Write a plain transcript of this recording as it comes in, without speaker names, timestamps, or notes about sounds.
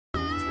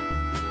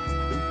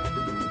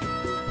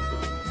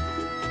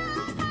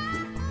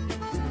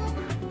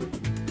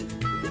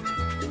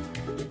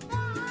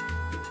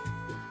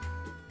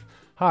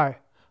Hi,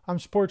 I'm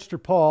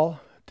Sportster Paul.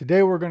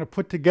 Today we're going to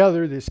put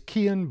together this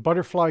Keihin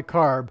butterfly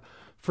carb.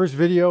 First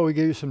video we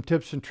gave you some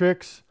tips and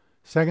tricks.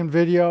 Second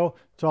video,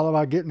 it's all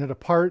about getting it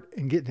apart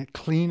and getting it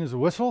clean as a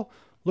whistle.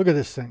 Look at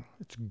this thing,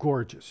 it's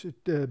gorgeous.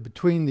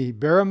 Between the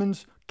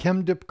Barrowman's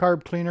Chem Dip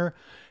carb cleaner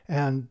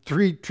and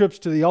 3 trips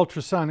to the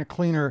ultrasonic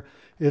cleaner,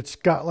 it's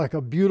got like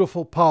a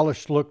beautiful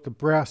polished look. The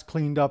brass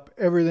cleaned up,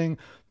 everything.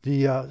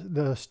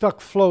 The stuck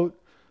float,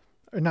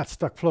 or not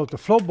stuck float, the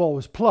float bowl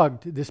was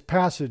plugged. This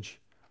passage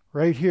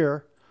right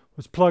here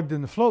was plugged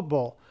in the float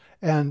bowl.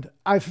 And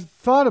I've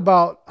thought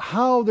about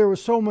how there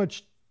was so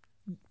much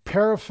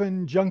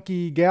paraffin,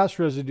 junky gas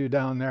residue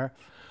down there.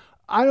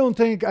 I don't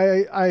think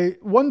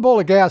one bowl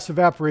of gas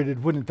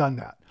evaporated wouldn't have done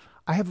that.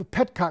 I have a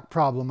petcock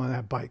problem on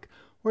that bike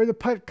where the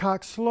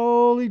petcock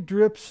slowly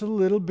drips a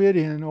little bit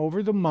in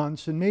over the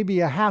months, and maybe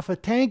a half a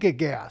tank of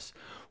gas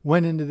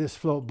went into this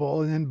float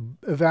bowl and then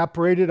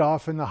evaporated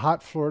off in the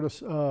hot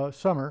Florida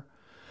summer.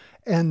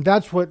 And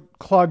that's what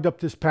clogged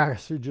up this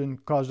passage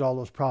and caused all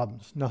those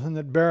problems. Nothing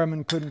that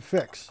Barrowman couldn't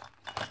fix.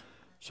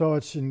 So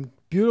it's in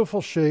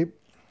beautiful shape.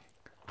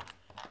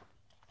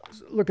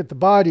 Look at the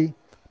body.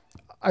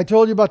 I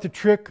told you about the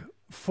trick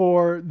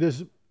for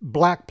this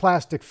black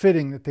plastic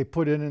fitting that they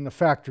put in the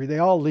factory. They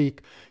all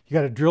leak. You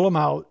got to drill them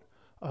out.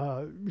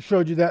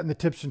 Showed you that in the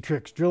tips and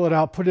tricks. Drill it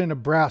out, put in a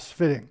brass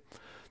fitting.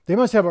 They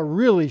must have a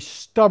really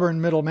stubborn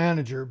middle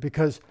manager,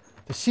 because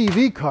the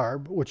CV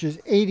carb, which is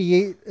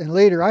 88 and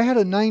later, I had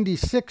a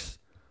 96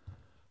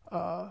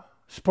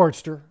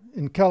 Sportster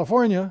in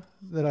California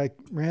that I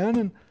ran,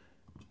 and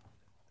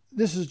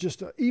this is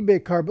just an eBay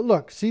carb. But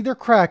look, see, they're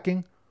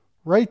cracking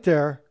right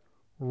there,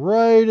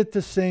 right at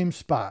the same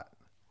spot.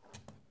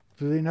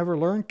 Do they never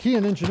learn?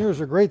 Keihin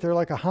engineers are great. They're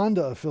like a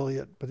Honda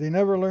affiliate, but they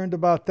never learned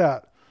about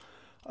that.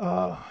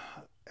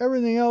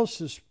 Everything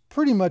else is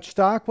pretty much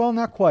stock. Well,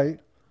 not quite.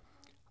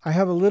 I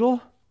have a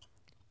little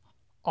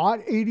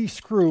 80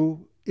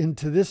 screw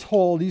into this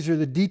hole. These are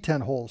the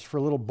detent holes for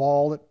a little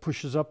ball that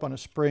pushes up on a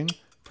spring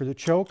for the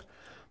choke.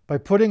 By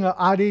putting an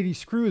 80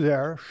 screw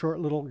there, short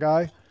little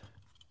guy,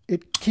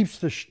 it keeps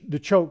the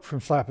choke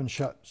from slapping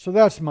shut. So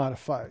that's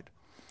modified.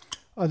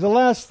 The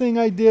last thing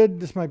I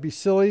did, this might be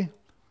silly,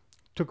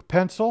 took a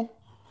pencil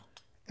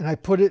and I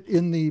put it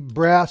in the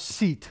brass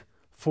seat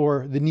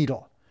for the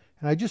needle.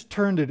 And I just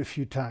turned it a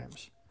few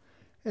times.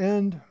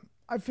 And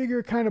I figure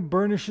it kind of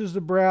burnishes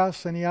the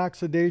brass, any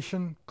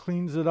oxidation,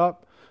 cleans it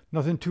up.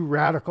 Nothing too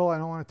radical. I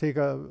don't want to take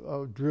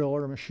a drill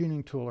or a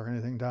machining tool or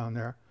anything down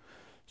there.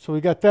 So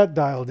we got that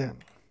dialed in.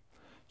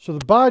 So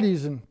the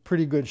body's in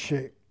pretty good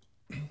shape.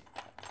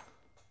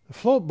 The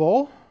float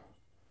bowl,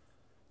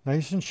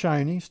 nice and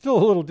shiny. Still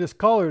a little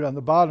discolored on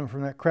the bottom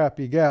from that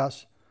crappy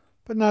gas,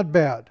 but not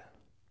bad.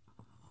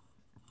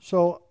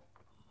 So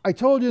I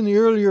told you in the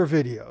earlier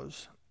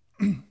videos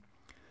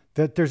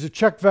that there's a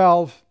check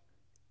valve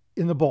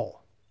in the bowl.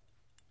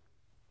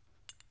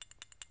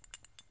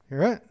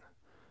 Hear it?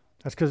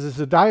 That's because it's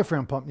a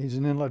diaphragm pump, needs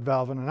an inlet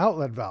valve and an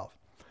outlet valve.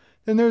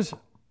 Then there's,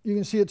 you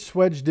can see it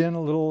swedged in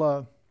a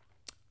little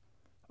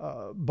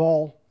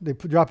ball. They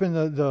drop in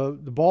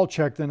the ball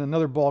check, then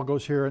another ball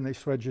goes here and they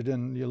swedge it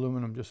in the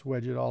aluminum, just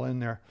wedge it all in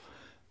there.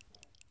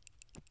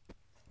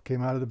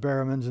 Came out of the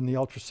Barrowman's and the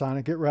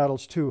ultrasonic. It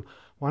rattles too.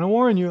 Want to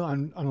warn you,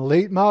 on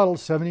late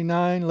models,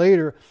 79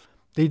 later,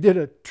 they did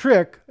a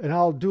trick, and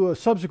I'll do a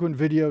subsequent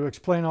video to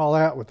explain all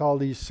that with all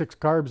these 6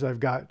 carbs I've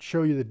got,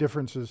 show you the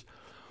differences,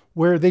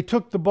 where they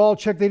took the ball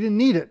check, they didn't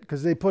need it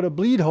because they put a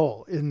bleed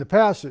hole in the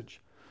passage.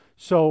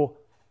 So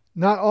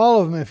not all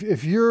of them,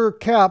 if your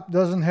cap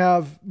doesn't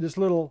have this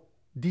little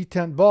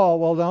detent ball,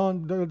 well,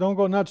 don't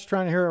go nuts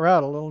trying to hear it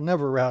rattle. It'll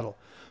never rattle.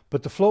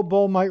 But the float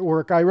bowl might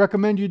work. I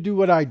recommend you do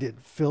what I did.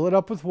 Fill it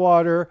up with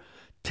water,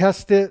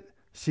 test it,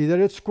 see that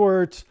it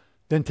squirts,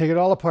 then take it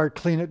all apart,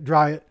 clean it,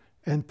 dry it,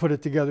 and put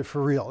it together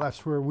for real.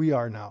 That's where we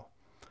are now.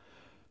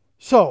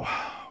 So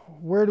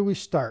where do we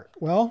start?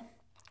 Well,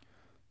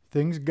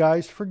 things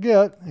guys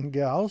forget, and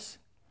gals,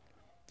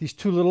 these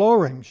 2 little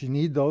O-rings, you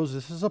need those.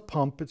 This is a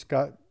pump, it's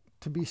got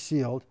to be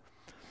sealed.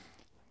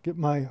 Get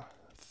my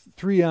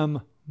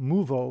 3M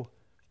Movo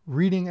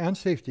reading and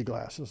safety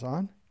glasses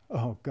on.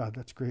 Oh God,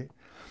 that's great.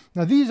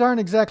 Now these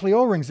aren't exactly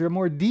O-rings, they're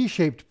more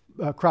D-shaped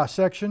cross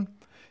section.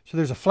 So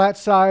there's a flat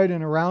side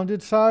and a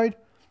rounded side.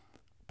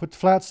 Put the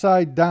flat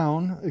side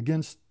down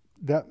against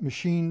that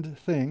machined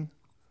thing.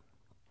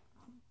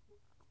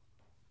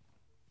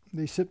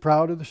 They sit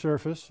proud of the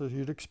surface, as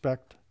you'd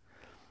expect.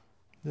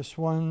 This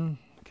one,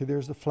 okay,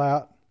 there's the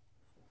flat.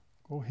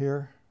 Go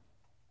here.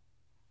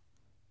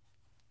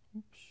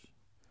 Oops.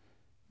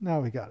 Now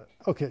we got it.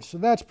 Okay, so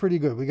that's pretty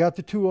good. We got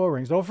the 2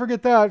 O-rings. Don't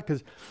forget that,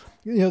 because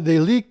they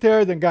leak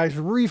there. Then guys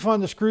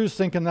refund the screws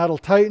thinking that'll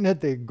tighten it.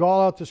 They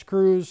gall out the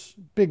screws.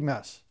 Big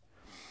mess.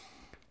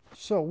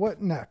 So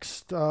what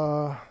next?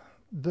 The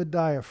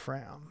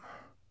diaphragm.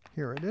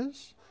 Here it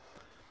is.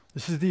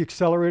 This is the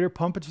accelerator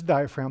pump. It's a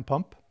diaphragm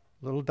pump.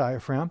 Little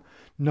diaphragm.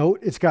 Note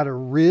it's got a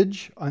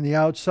ridge on the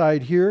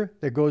outside here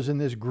that goes in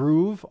this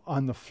groove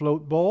on the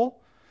float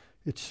bowl.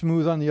 It's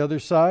smooth on the other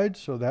side,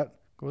 so that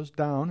goes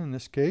down in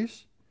this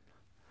case.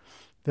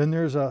 Then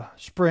there's a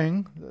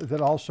spring that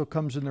also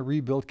comes in the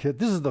rebuild kit.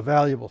 This is the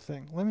valuable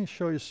thing. Let me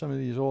show you some of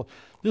these old.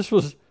 This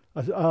was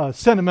a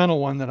sentimental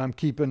one that I'm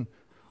keeping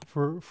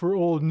for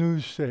old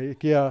news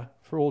sake. Yeah,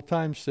 for old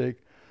time's sake.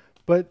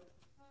 But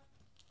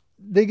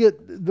they get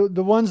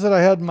the ones that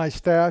I had in my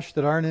stash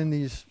that aren't in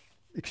these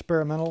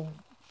experimental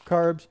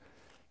carbs,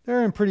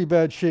 they're in pretty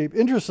bad shape.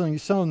 Interestingly,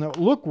 some of them that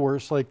look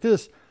worse like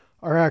this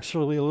are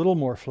actually a little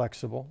more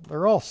flexible.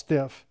 They're all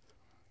stiff.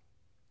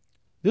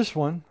 This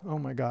one, oh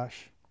my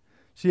gosh.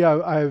 See,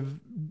 I've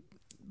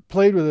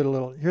played with it a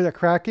little. Hear that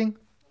cracking?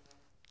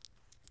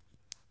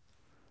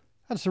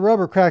 That's the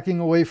rubber cracking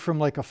away from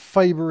like a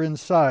fiber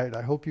inside.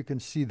 I hope you can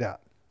see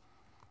that.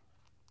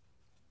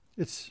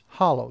 It's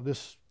hollow.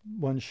 This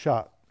one's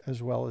shot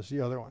as well as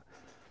the other one.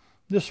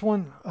 This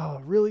one,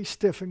 really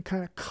stiff and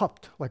kind of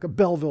cupped like a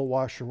Belleville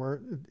washer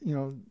where, you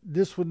know,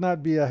 this would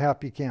not be a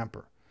happy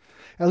camper.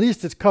 At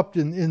least it's cupped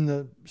in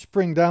the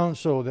spring down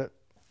so that,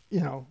 you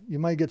know, you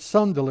might get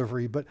some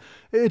delivery, but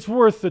it's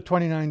worth the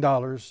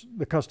 $29,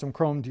 the custom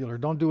chrome dealer.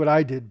 Don't do what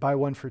I did, buy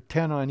one for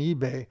 10 on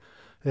eBay.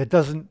 It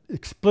doesn't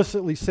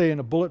explicitly say in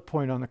a bullet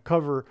point on the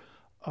cover,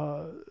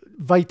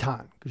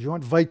 Viton, because you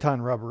want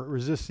Viton rubber. It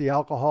resists the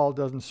alcohol,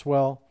 doesn't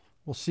swell.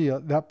 We'll see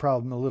that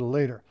problem a little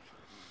later.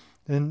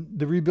 And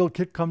the rebuild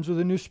kit comes with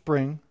a new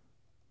spring,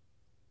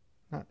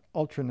 not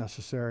ultra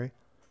necessary.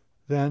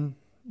 Then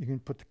you can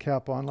put the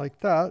cap on like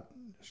that.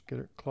 Just get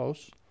it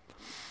close.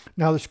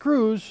 Now the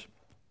screws,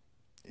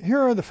 here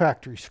are the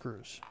factory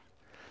screws.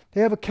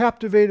 They have a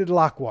captivated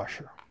lock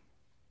washer.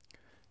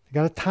 They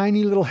got a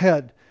tiny little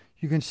head.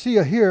 You can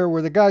see here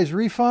where the guys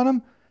reef on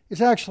them, it's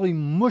actually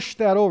mushed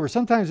that over.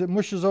 Sometimes it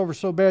mushes over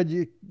so bad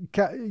you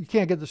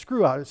can't get the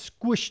screw out. It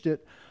squished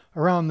it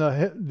around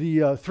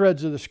the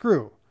threads of the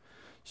screw.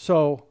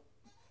 So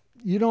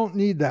you don't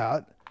need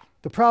that.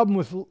 The problem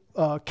with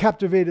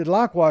captivated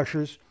lock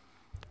washers,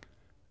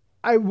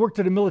 I worked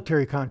at a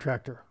military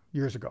contractor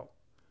years ago.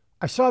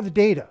 I saw the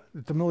data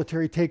that the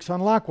military takes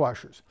on lock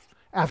washers.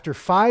 After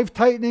 5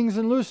 tightenings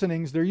and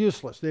loosenings, they're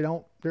useless.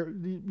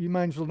 You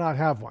might as well not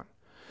have one.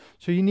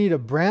 So you need a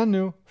brand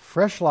new,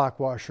 fresh lock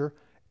washer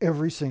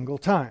every single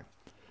time.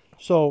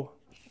 So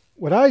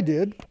what I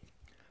did,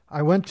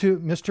 I went to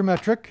Mr.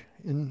 Metric,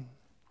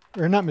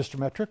 or not Mr.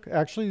 Metric,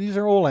 actually, these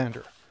are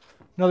Olander,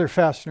 another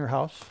fastener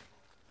house.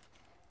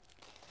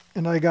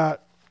 And I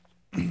got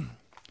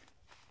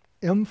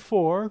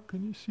M4,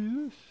 can you see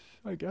this,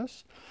 I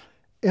guess?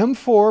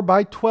 M4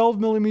 by 12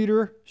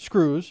 millimeter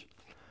screws.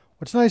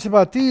 What's nice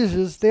about these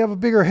is they have a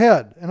bigger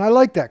head, and I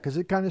like that because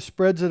it kind of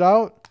spreads it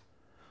out.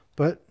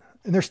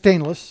 And they're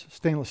stainless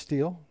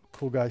steel,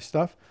 cool guy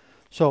stuff.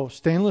 So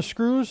stainless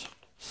screws,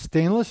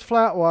 stainless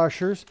flat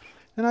washers,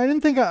 and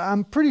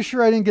I'm pretty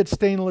sure I didn't get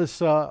stainless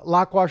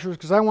lock washers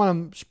because I want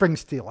them spring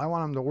steel. I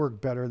want them to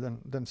work better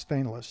than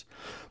stainless.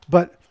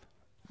 But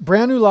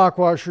brand new lock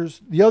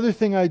washers. The other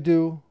thing I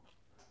do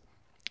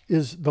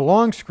is the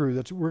long screw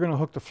that we're going to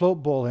hook the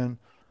float bowl in.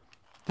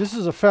 This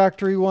is a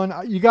factory one.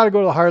 You got to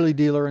go to the Harley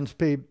dealer and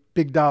pay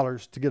big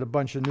dollars to get a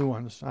bunch of new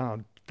ones. I don't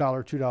know,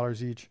 $1,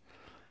 $2 each.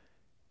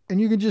 And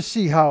you can just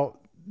see how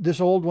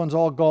this old one's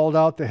all galled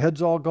out, the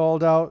head's all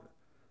galled out,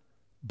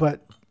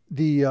 but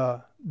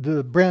the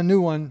brand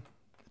new one,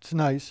 it's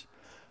nice.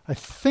 I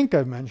think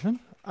I mentioned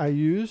I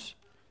use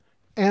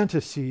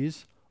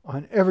anti-seize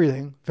on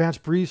everything. Vance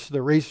Brees,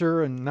 the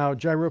racer, and now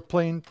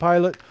gyroplane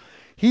pilot.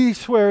 He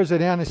swears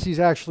that anti-seize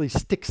actually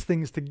sticks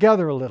things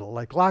together a little,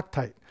 like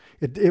Loctite.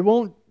 It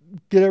won't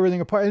get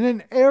everything apart, and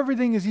then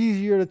everything is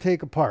easier to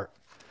take apart.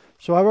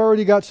 So I've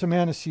already got some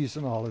anti-seize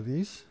in all of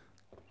these.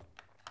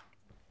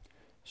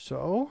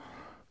 So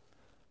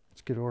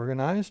let's get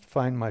organized.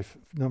 Find my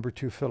number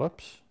 2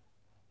 Phillips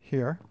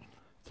here.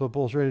 Float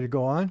bowl's ready to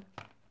go on.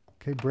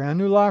 Okay, brand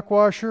new lock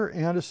washer,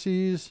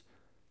 anti-seize,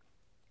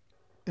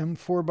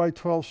 M4 by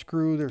 12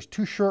 screw. There's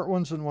 2 short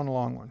ones and 1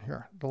 long one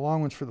here. The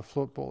long one's for the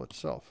float bowl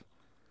itself.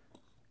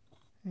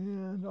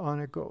 And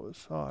on it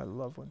goes. Oh, I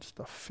love when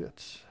stuff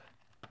fits.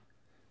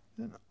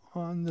 Then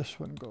on this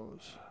one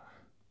goes.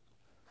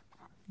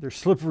 They're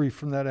slippery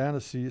from that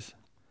anti-seize,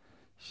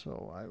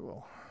 so I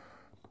will.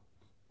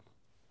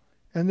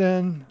 And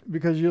then,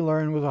 because you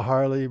learn with a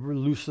Harley,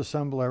 loose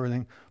assemble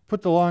everything,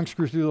 put the long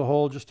screw through the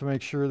hole just to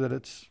make sure that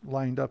it's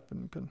lined up,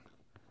 and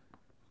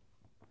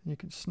you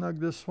can snug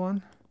this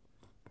one.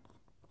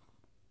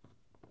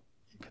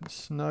 You can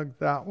snug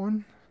that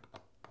one.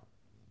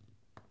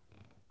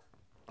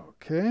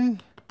 Okay,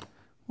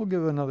 we'll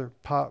give it another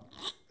pop.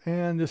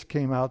 And this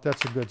came out,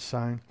 that's a good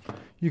sign.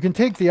 You can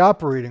take the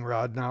operating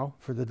rod now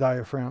for the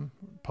diaphragm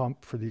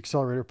pump, for the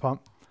accelerator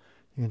pump.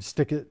 You can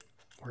stick it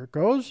where it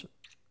goes.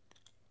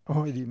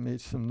 Oh, it even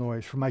made some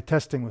noise for my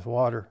testing with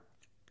water.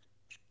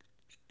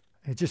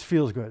 It just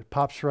feels good. It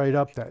pops right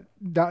up.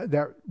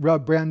 That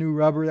brand new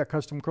rubber, that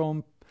custom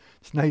chrome,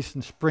 it's nice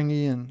and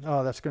springy, and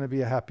oh, that's going to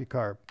be a happy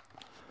carb.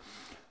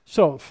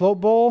 So, float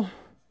bowl,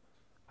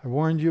 I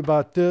warned you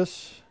about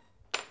this.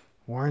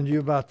 Warned you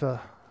about the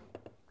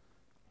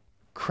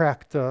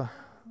cracked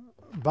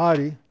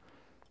body.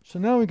 So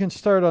now we can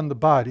start on the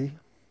body.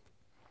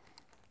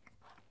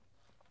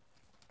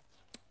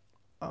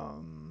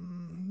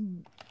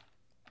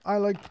 I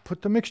like to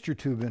put the mixture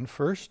tube in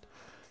first.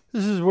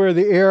 This is where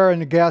the air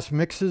and the gas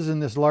mixes in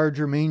this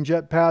larger main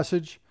jet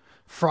passage.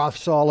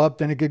 Froths all up,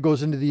 then it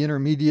goes into the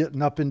intermediate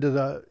and up into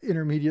the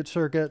intermediate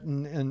circuit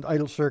and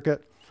idle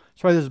circuit.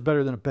 That's why this is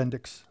better than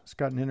appendix. It's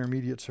got an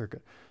intermediate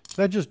circuit.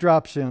 So that just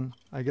drops in,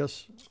 I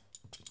guess.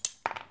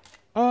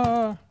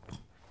 I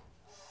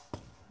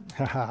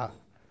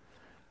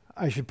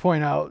should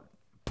point out,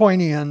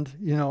 pointy end,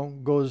 you know,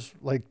 goes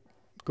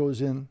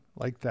in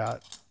like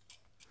that.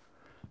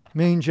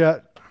 Main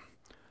jet.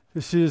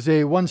 This is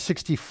a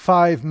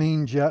 165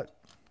 main jet.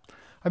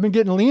 I've been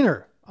getting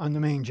leaner on the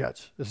main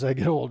jets as I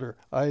get older.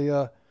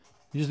 I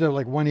usually have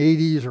like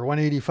 180s or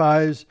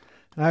 185s,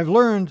 and I've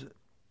learned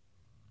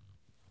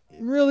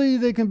really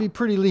they can be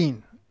pretty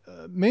lean.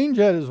 Main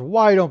jet is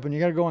wide open. You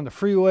got to go on the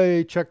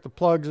freeway, check the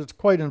plugs. It's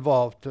quite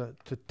involved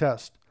to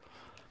test.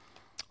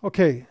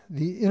 Okay,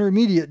 the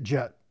intermediate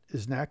jet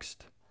is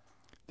next.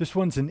 This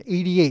one's an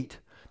 88.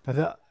 Now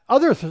the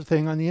other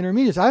thing on the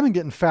intermediates, I've been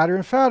getting fatter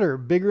and fatter,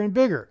 bigger and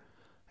bigger.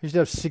 I used to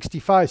have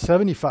 65,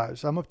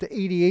 75s. I'm up to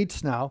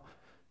 88s now.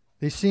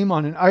 They seem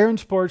on an Iron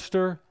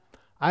Sportster.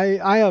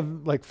 I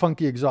have like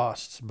funky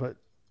exhausts, but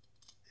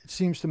it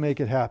seems to make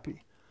it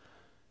happy.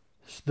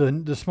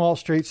 The small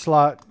straight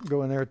slot,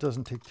 go in there. It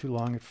doesn't take too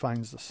long. It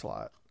finds the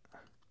slot.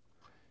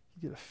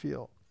 You get a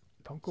feel.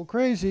 Don't go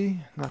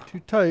crazy. Not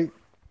too tight.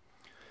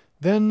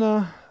 Then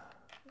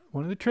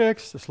one of the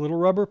tricks, this little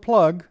rubber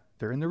plug.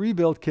 They're in the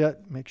rebuild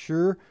kit. Make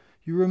sure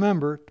you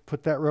remember to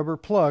put that rubber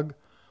plug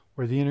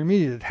where the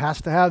intermediate. It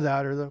has to have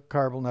that or the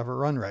carb will never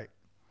run right.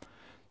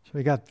 So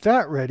we got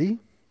that ready.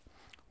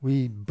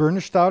 We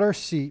burnished out our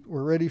seat.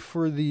 We're ready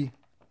for the,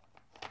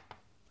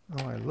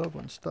 oh, I love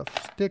when stuff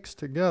sticks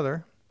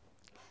together.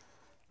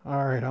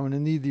 All right, I'm going to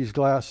need these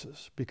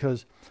glasses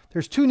because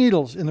there's 2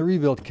 needles in the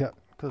rebuild kit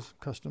because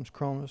Customs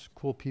Chrome is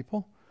cool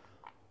people.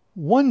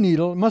 One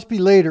needle, it must be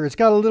later, it's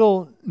got a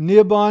little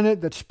nib on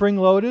it that's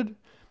spring-loaded.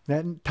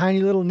 That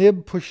tiny little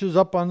nib pushes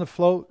up on the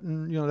float,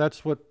 and you know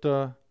that's what,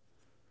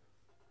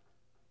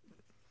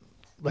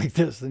 like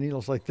this, the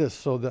needle's like this.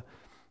 So the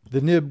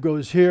nib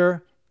goes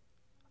here.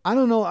 I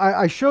don't know,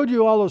 I showed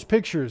you all those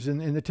pictures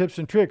in the tips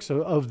and tricks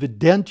of the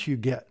dent you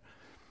get.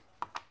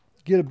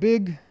 Get a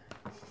big,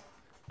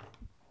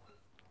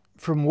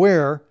 from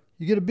where,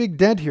 you get a big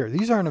dent here.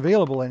 These aren't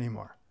available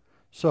anymore.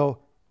 So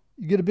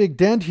you get a big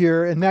dent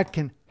here, and that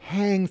can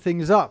hang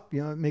things up.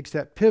 You know, it makes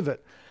that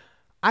pivot.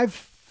 I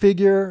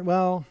figure,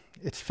 well,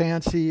 it's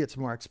fancy, it's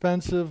more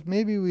expensive.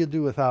 Maybe we'll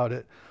do without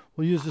it.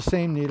 We'll use the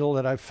same needle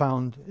that I've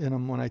found in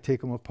them when I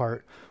take them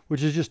apart,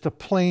 which is just a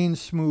plain,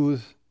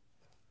 smooth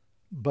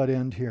butt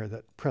end here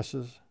that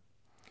presses.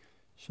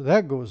 So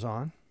that goes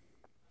on.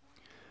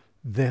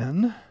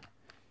 Then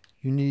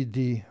you need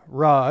the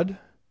rod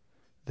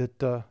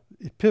that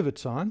it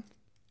pivots on.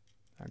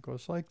 That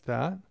goes like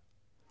that.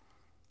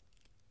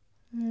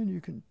 And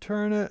you can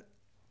turn it,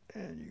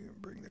 and you can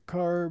bring the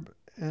carb,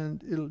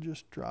 and it'll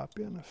just drop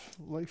in if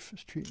life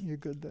is treating you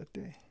good that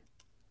day.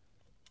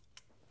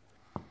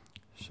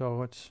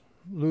 So it's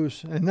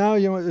loose. And now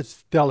you know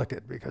it's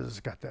delicate because it's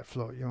got that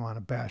float. You don't want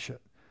to bash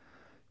it.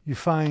 You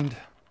find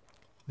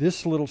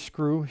this little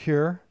screw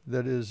here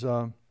that is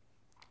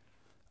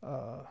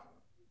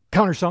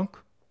countersunk.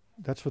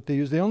 That's what they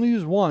use. They only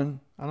use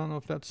one. I don't know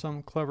if that's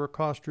some clever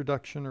cost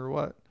reduction or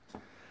what.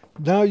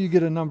 Now you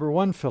get a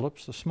 #1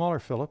 Phillips, the smaller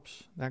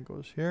Phillips. That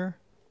goes here.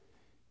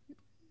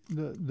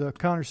 The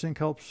countersink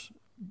helps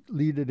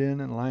lead it in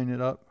and line it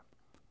up.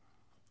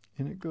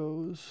 And it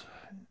goes,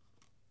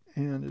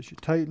 and as you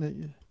tighten it,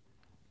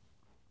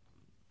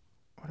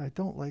 what I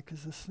don't like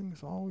is this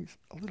thing's always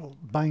a little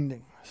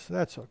binding. So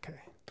that's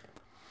okay.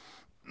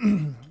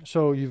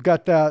 So you've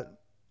got that.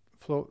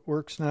 Float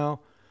works now.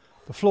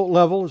 The float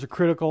level is a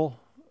critical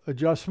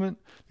adjustment.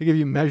 They give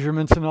you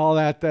measurements and all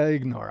that. They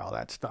ignore all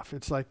that stuff.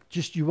 It's like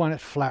just you want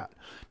it flat.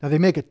 Now they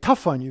make it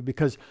tough on you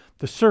because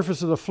the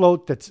surface of the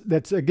float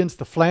that's against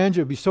the flange,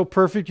 it would be so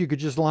perfect you could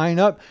just line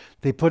up.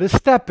 They put a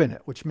step in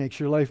it, which makes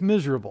your life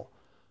miserable.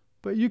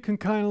 But you can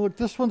kind of look,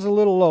 this one's a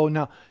little low.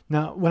 Now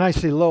when I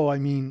say low, I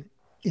mean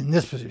in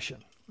this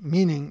position,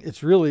 meaning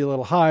it's really a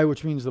little high,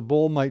 which means the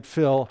bowl might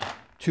fill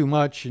too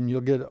much and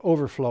you'll get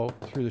overflow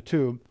through the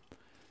tube.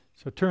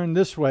 So turn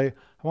this way.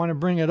 I want to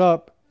bring it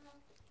up.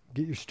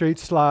 Get your straight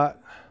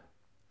slot.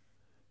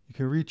 You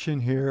can reach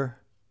in here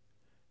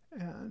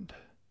and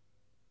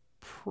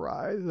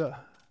pry the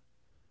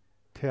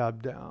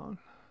tab down.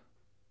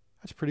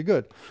 That's pretty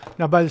good.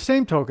 Now, by the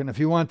same token, if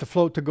you want the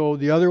float to go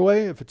the other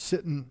way, if it's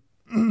sitting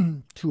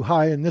too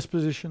high in this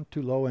position,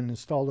 too low and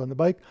installed on the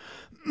bike,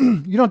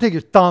 you don't take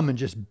your thumb and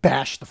just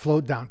bash the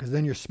float down because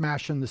then you're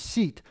smashing the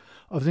seat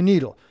of the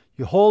needle.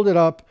 You hold it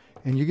up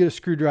and you get a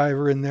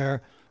screwdriver in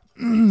there.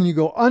 You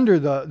go under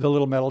the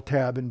little metal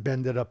tab and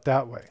bend it up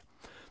that way.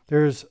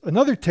 There's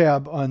another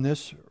tab on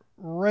this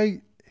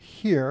right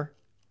here,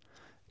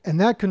 and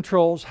that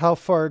controls how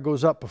far it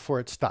goes up before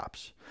it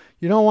stops.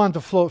 You don't want the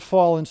float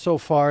falling so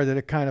far that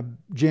it kind of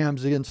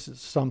jams against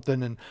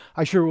something, and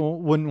I sure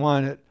wouldn't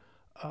want it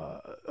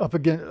up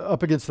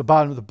against the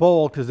bottom of the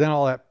bowl, because then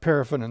all that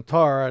paraffin and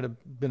tar, I'd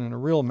have been in a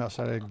real mess.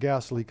 I'd had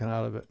gas leaking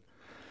out of it.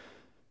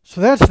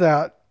 So that's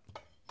that.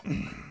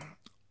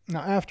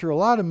 Now, after a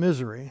lot of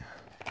misery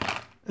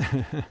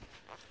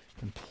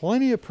and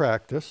plenty of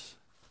practice,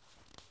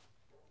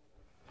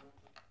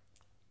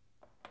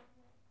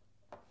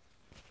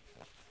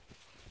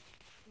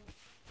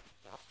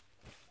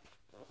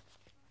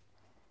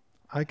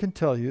 I can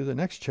tell you the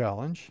next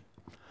challenge.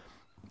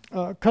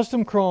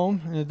 Custom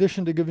Chrome, in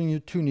addition to giving you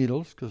 2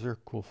 needles, because they're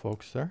cool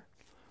folks there,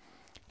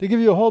 they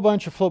give you a whole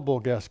bunch of float bowl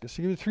gaskets.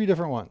 They give you 3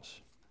 different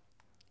ones.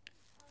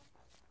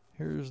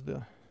 Here's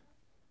the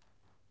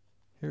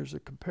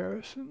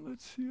comparison.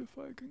 Let's see if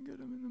I can get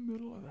them in the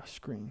middle of the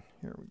screen.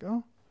 Here we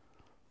go.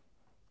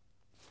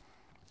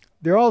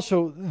 They're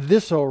also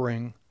this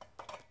O-ring.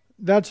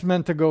 That's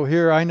meant to go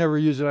here. I never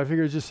use it. I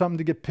figure it's just something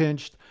to get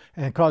pinched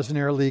and cause an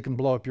air leak and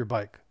blow up your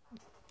bike.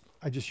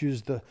 I just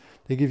use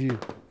they give you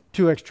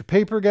 2 extra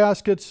paper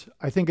gaskets.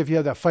 I think if you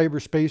have that fiber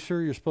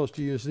spacer, you're supposed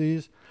to use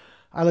these.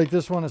 I like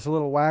this one. It's a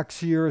little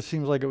waxier. It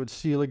seems like it would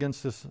seal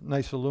against this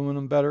nice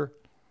aluminum better.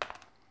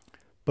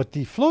 But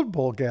the float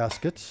bowl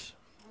gaskets,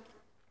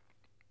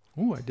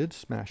 ooh, I did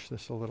smash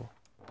this a little.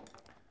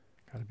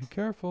 Gotta be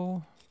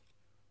careful.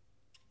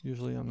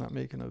 Usually I'm not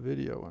making a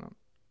video when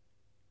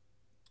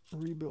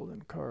I'm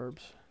rebuilding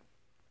carbs.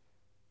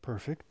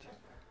 Perfect.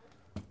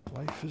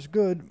 Life is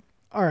good.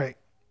 All right.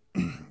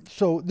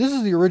 So this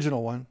is the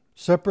original one,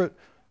 separate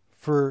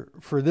for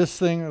this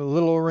thing, a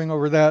little O-ring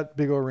over that,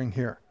 big O-ring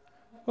here.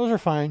 Those are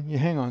fine. You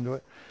hang on to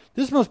it.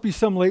 This must be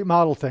some late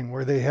model thing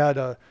where they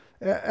had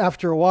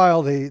after a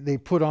while they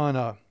put on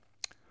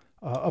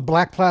a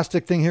black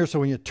plastic thing here, so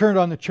when you turned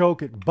on the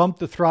choke, it bumped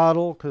the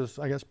throttle, because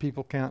I guess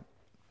people can't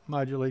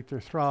modulate their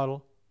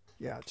throttle.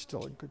 Yeah, it's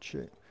still in good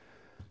shape.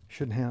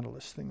 Shouldn't handle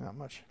this thing that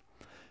much.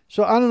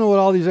 So I don't know what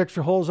all these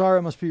extra holes are.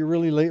 It must be a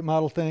really late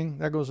model thing.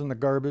 That goes in the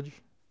garbage.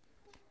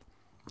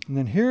 And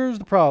then here's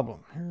the problem.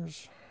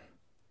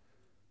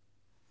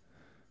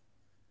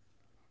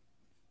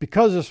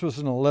 Because this was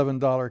an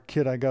 $11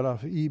 kit I got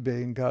off of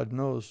eBay, and God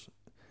knows,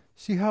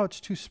 see how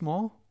it's too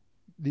small?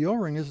 The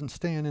O-ring isn't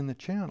staying in the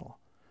channel.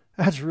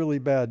 That's really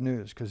bad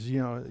news, because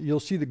you'll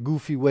see the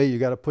goofy way you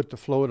got to put the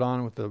float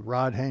on with the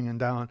rod hanging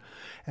down,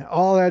 and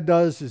all that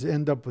does is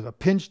end up with a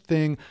pinched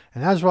thing.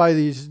 And that's why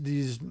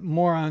these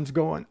morons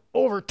go and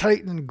over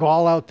tighten and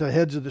gall out the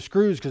heads of the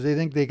screws, because they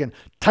think they can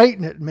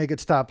tighten it and make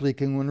it stop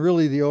leaking, when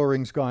really the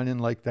O-ring's gone in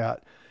like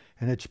that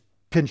and it's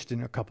pinched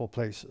in a couple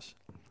places.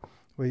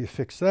 Well, you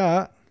fix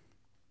that.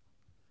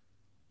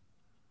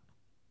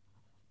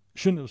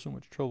 Shouldn't have so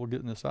much trouble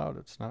getting this out.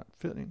 It's not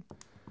fitting.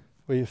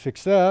 Well, you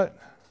fix that.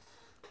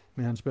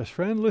 Man's best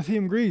friend,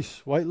 lithium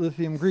grease, white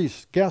lithium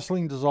grease.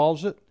 Gasoline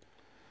dissolves it,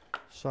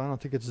 so I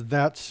don't think it's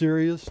that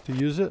serious to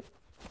use it.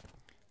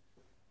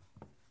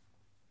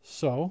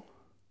 So,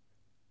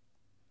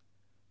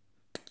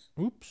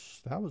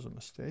 oops, that was a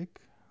mistake.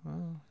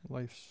 Well,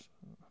 life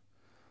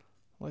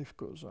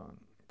goes on.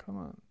 Come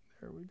on,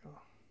 there we go.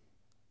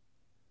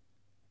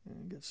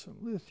 And get some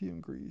lithium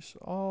grease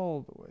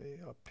all the way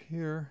up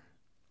here.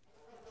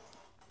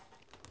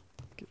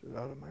 Get it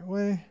out of my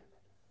way.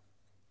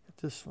 Get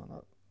this one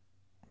up.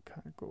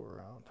 Kind of go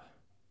around.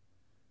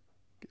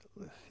 Get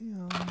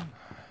lithium.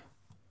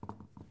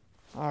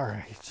 All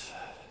right.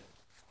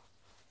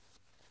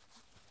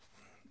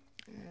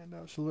 And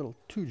that was a little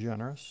too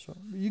generous. So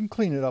you can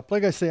clean it up.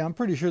 Like I say, I'm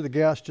pretty sure the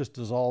gas just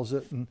dissolves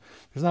it, and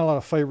there's not a lot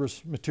of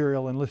fibrous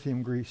material in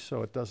lithium grease,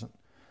 so it doesn't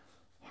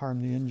harm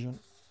the engine.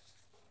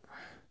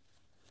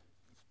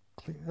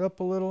 Clean it up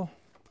a little.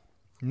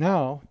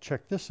 Now,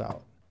 check this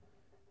out.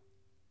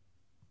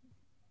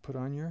 Put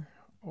on your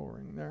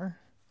O-ring there.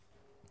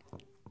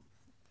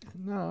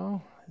 And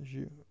now, as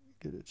you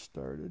get it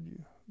started,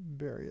 you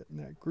bury it in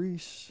that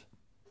grease.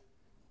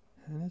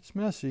 And it's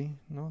messy,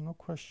 no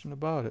question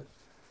about it.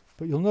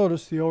 But you'll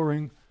notice the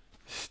O-ring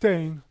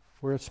staying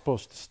where it's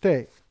supposed to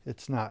stay.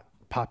 It's not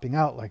popping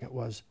out like it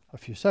was a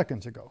few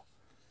seconds ago.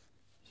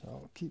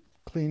 So keep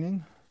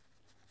cleaning.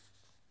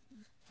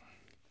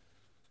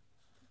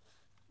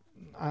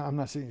 I'm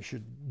not saying you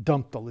should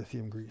dump the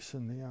lithium grease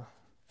in the...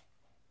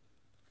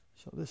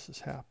 So this is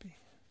happy.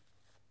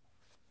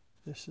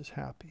 This is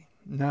happy.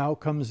 Now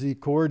comes the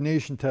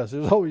coordination test.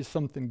 There's always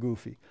something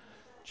goofy.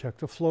 Check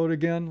the float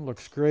again.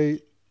 Looks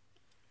great.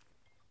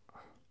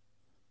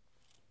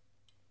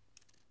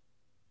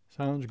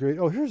 Sounds great.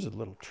 Oh, here's a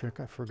little trick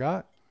I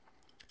forgot.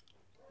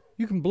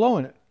 You can blow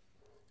in it.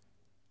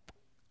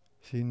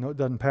 See, no, it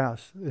doesn't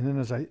pass. And then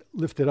as I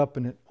lift it up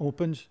and it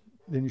opens,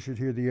 then you should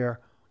hear the air.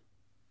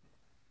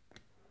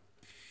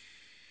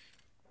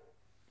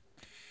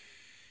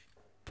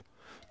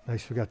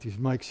 Nice, we got these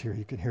mics here.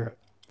 You can hear it.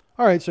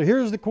 All right, so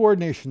here's the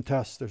coordination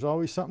test. There's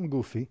always something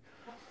goofy.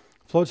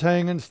 Float's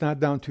hanging. It's not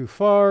down too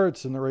far.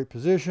 It's in the right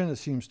position. It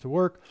seems to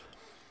work.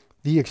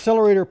 The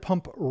accelerator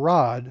pump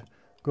rod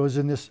goes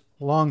in this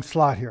long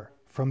slot here.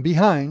 From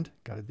behind,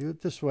 got to do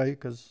it this way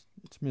because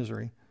it's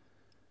misery.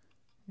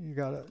 You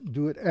got to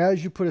do it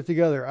as you put it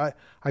together.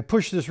 I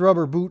push this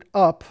rubber boot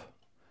up,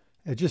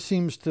 It just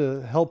seems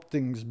to help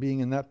things being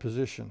in that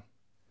position.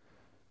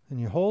 And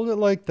you hold it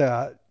like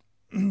that.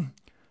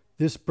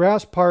 This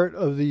brass part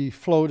of the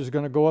float is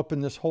going to go up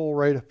in this hole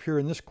right up here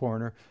in this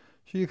corner.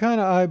 So you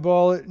kind of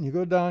eyeball it and you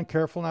go down,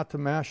 careful not to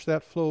mash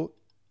that float.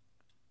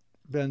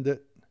 Bend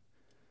it.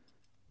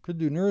 Could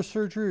do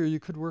neurosurgery or you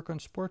could work on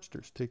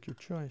Sportsters. Take your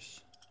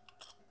choice.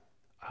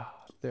 Ah,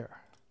 there.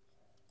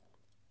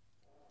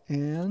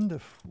 And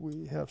if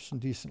we have some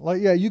decent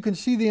light, yeah, you can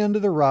see the end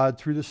of the rod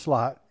through the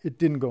slot. It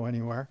didn't go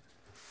anywhere.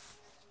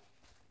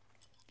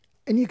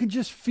 And you can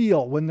just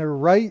feel when they're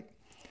right.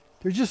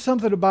 There's just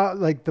something about,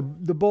 like, the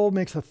bowl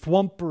makes a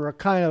thwump or a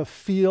kind of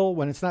feel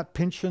when it's not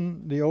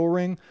pinching the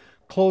O-ring.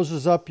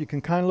 Closes up. You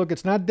can kind of look.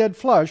 It's not dead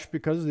flush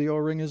because the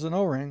O-ring is an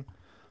O-ring,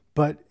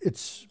 but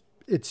it's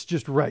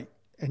just right.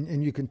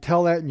 And you can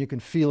tell that and you can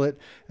feel it.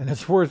 And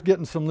it's worth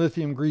getting some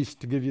lithium grease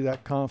to give you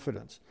that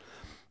confidence.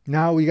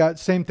 Now we got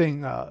same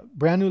thing,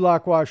 brand new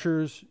lock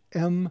washers,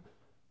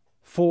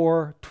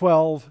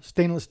 M412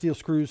 stainless steel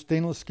screws,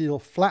 stainless steel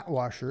flat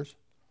washers.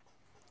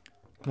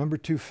 Number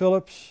 2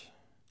 Phillips.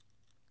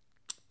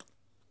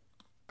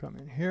 Come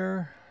in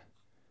here.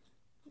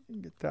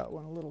 Get that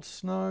one a little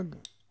snug.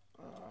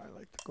 I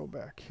like to go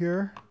back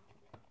here.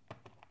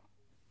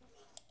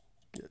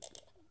 Get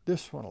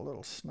this one a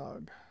little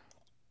snug.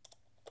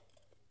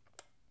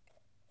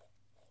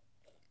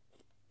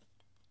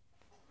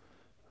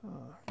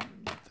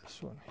 Get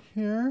this one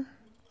here.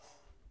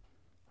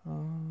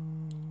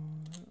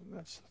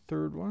 That's the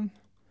third one.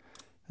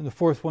 And the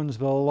fourth one's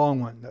the long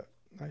one that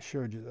I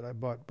showed you that I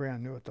bought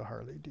brand new at the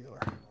Harley dealer.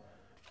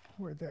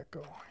 Where'd that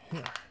go?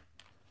 Here.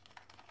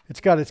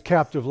 It's got its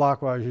captive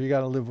lock washer. You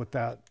got to live with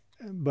that.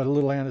 But a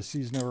little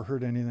anti-seize never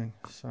hurt anything.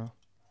 So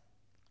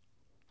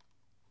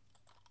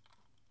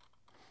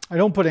I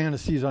don't put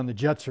anti-seize on the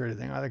jets or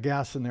anything. The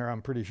gas in there,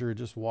 I'm pretty sure,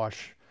 just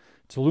wash.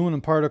 It's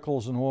aluminum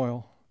particles and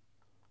oil.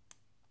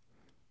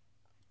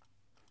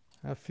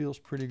 That feels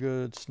pretty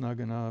good.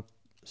 Snugging up,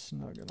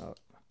 snugging up.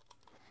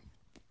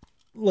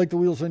 Like the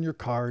wheels on your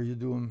car, you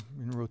do them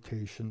in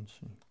rotations.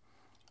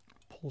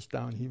 Pulls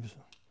down, heaves.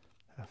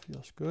 That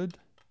feels good.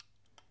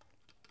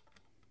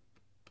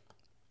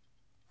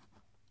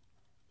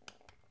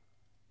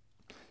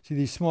 See,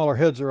 these smaller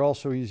heads are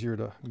also easier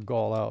to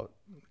gall out.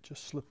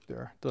 Just slip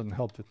there. Doesn't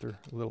help that they're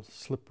a little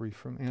slippery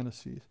from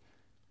anti-seize.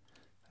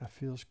 That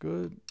feels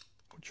good.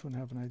 Which one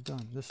haven't I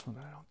done? This one,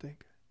 I don't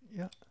think.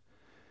 Yeah.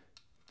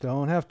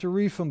 Don't have to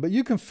reef them, but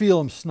you can feel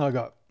them snug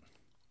up.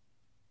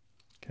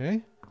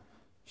 Okay,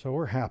 so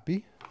we're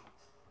happy.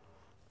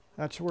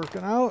 That's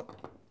working out.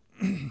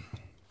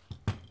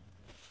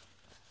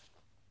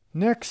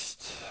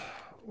 Next,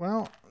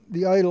 well,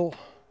 the idle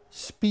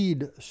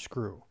speed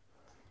screw.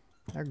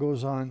 That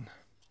goes on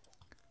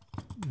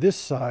this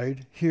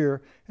side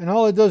here, and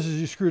all it does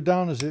is you screw it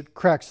down as it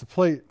cracks the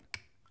plate.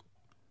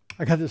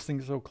 I got this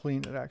thing so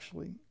clean it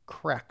actually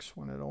cracks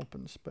when it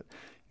opens, but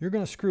you're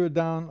going to screw it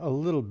down a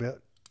little bit.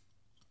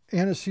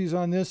 Anti-seize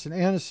on this, and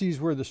anti-seize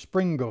where the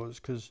spring goes,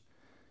 because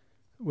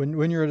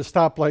when you're at a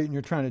stoplight and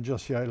you're trying to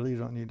adjust the idle, you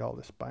don't need all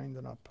this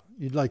binding up.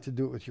 You'd like to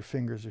do it with your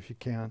fingers if you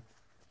can.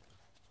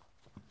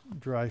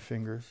 Dry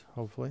fingers,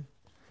 hopefully.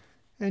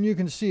 And you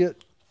can see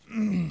it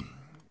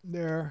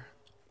there.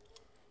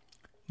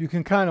 You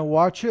can kind of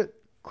watch it,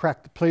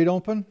 crack the plate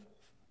open.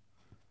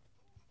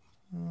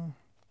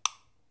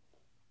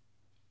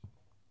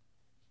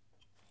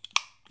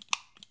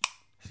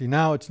 See,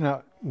 now it's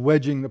not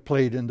wedging the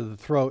plate into the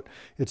throat.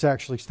 It's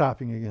actually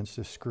stopping against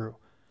this screw.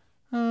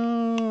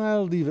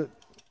 I'll leave it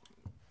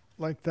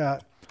like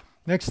that.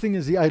 Next thing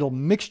is the idle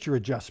mixture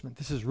adjustment.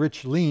 This is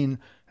rich lean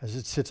as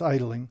it sits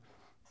idling.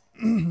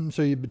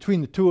 So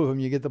between the two of them,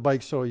 you get the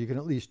bike so you can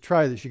at least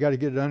try this. You got to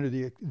get it under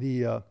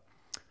the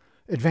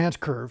advance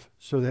curve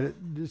so that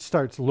it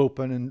starts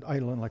loping and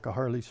idling like a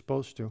Harley's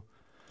supposed to.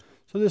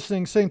 So this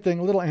thing, same thing,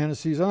 a little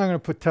anti-seize. I'm not going to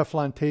put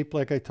Teflon tape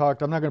like I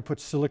talked. I'm not going to put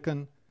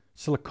silicone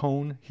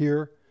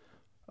here.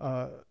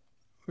 We're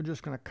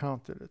just going to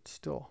count that it's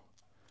still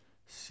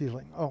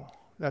sealing. Oh,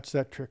 that's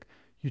that trick.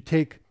 You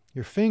take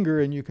your finger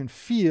and you can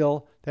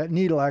feel that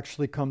needle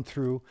actually come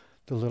through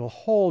the little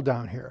hole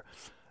down here.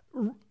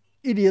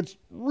 Idiots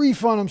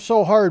reef on them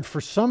so hard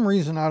for some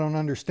reason I don't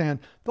understand.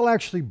 They'll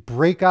actually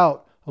break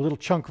out a little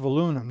chunk of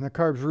aluminum. The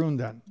carb's ruined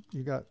then.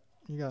 You got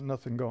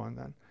nothing going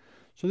then.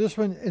 So this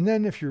one, and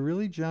then if you're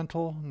really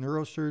gentle,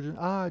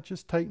 neurosurgeon, it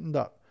just tightened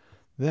up.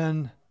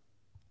 Then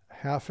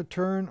half a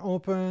turn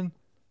open,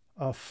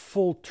 a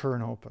full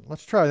turn open.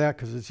 Let's try that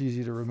because it's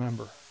easy to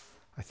remember.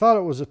 I thought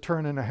it was a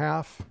turn and a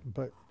half,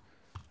 but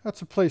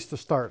that's a place to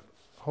start.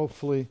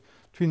 Hopefully,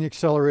 between the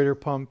accelerator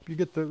pump, you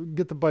get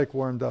the bike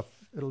warmed up.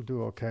 It'll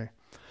do okay.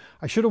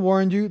 I should have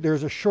warned you.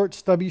 There's a short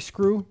stubby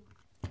screw,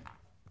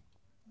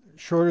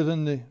 shorter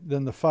than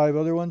the 5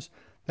 other ones.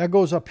 That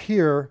goes up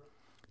here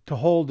to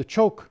hold the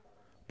choke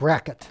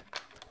bracket.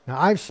 Now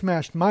I've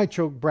smashed my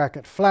choke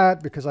bracket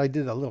flat because I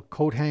did a little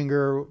coat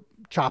hanger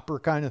chopper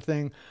kind of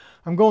thing.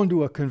 I'm going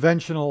to a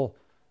conventional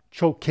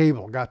choke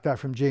cable. Got that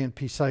from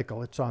J&P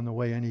Cycle. It's on the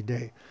way any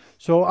day.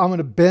 So I'm going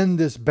to bend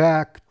this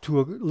back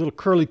to a little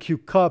curly Q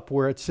cup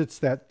where it sits,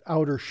 that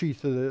outer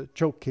sheath of the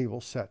choke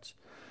cable sets.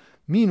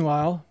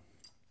 Meanwhile,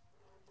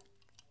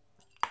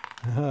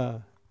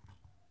 all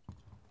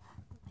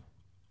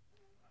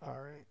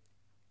right.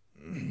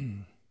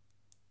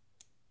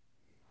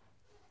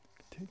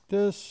 Take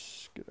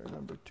this, get our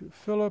number 2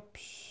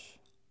 Phillips.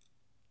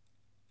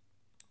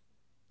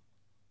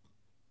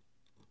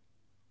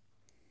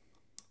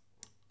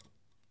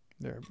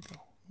 There we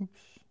go.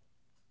 Oops.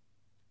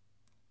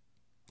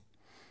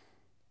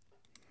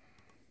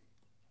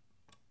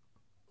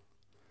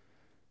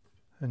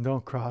 And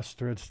don't cross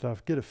thread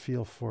stuff. Get a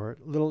feel for it.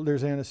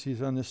 There's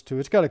anti-seize on this too.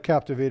 It's got a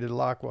captivated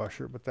lock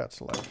washer, but that's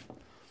life.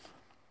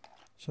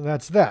 So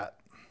that's that.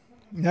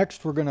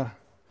 Next, we're gonna,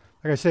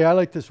 like I say, I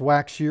like this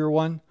waxier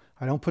one.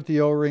 I don't put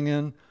the O-ring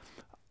in.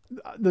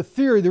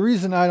 The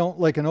reason I don't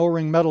like an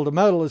O-ring metal to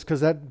metal is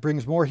because that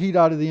brings more heat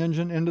out of the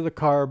engine into the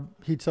carb,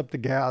 heats up the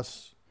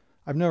gas.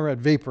 I've never had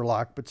vapor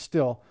lock, but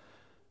still.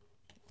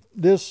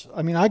 This,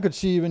 I mean, I could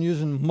see even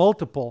using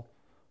multiple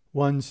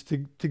ones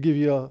to give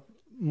you a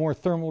more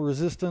thermal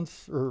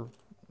resistance, or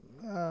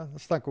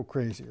let's not go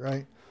crazy,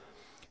 right?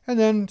 And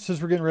then,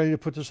 since we're getting ready to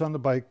put this on the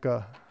bike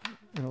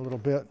in a little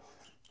bit,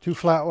 2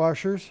 flat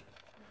washers,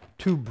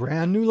 2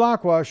 brand new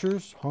lock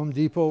washers, Home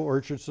Depot,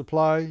 Orchard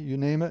Supply, you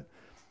name it.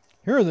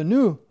 Here are the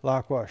new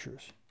lock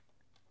washers.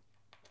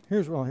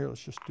 Here,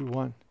 let's just do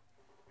one.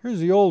 Here's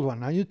the old one.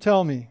 Now you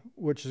tell me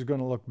which is going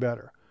to look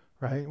better,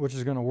 right? Which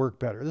is going to work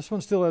better. This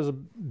one still has a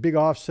big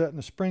offset and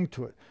a spring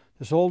to it.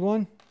 This old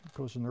one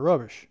goes in the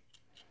rubbish.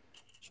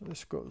 So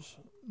this goes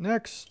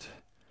next.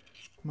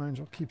 Might as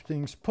well keep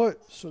things put.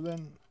 So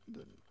then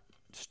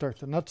start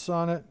the nuts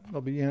on it.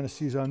 There'll be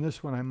anti-seize on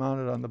this when I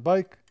mount it on the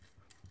bike.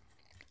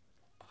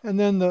 And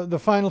then the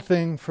final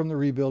thing from the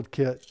rebuild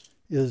kit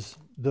is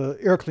the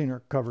air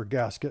cleaner cover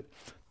gasket.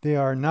 They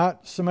are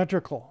not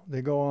symmetrical.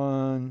 They go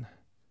on,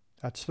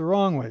 that's the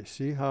wrong way.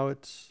 See how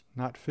it's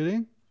not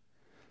fitting?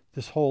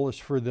 This hole is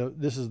for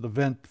this is the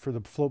vent for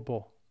the float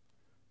bowl.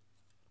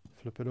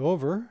 Flip it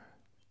over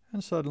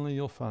and suddenly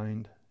you'll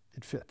find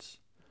it fits.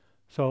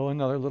 So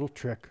another little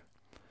trick.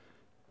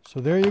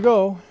 So there you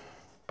go.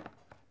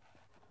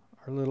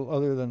 Our little,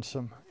 other than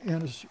some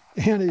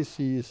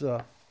anti-seize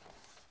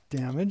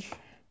damage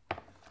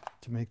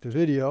to make the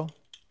video.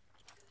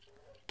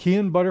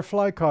 Keihin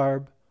butterfly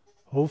carb,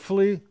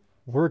 hopefully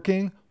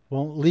working,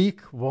 won't leak,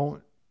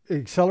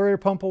 accelerator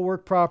pump will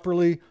work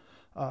properly.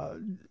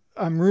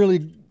 I'm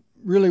really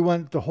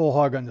went the whole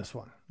hog on this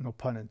one, no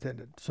pun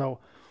intended. So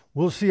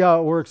we'll see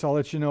how it works. I'll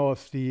let you know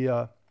if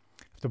the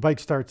bike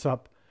starts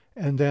up,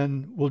 and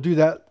then we'll do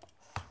that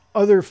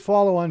other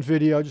follow-on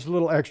video, just a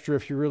little extra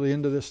if you're really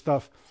into this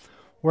stuff,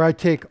 where I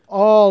take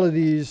all of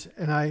these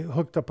and I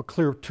hooked up a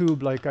clear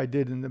tube like I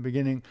did in the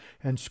beginning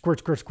and squirt,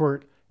 squirt,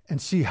 squirt,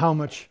 and see how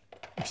much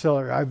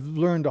accelerator. I've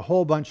learned a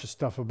whole bunch of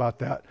stuff about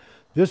that.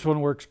 This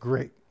one works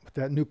great with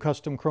that new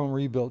custom chrome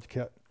rebuild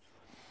kit.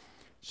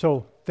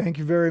 So thank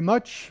you very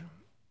much.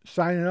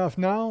 Signing off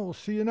now. We'll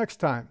see you next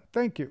time.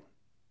 Thank you.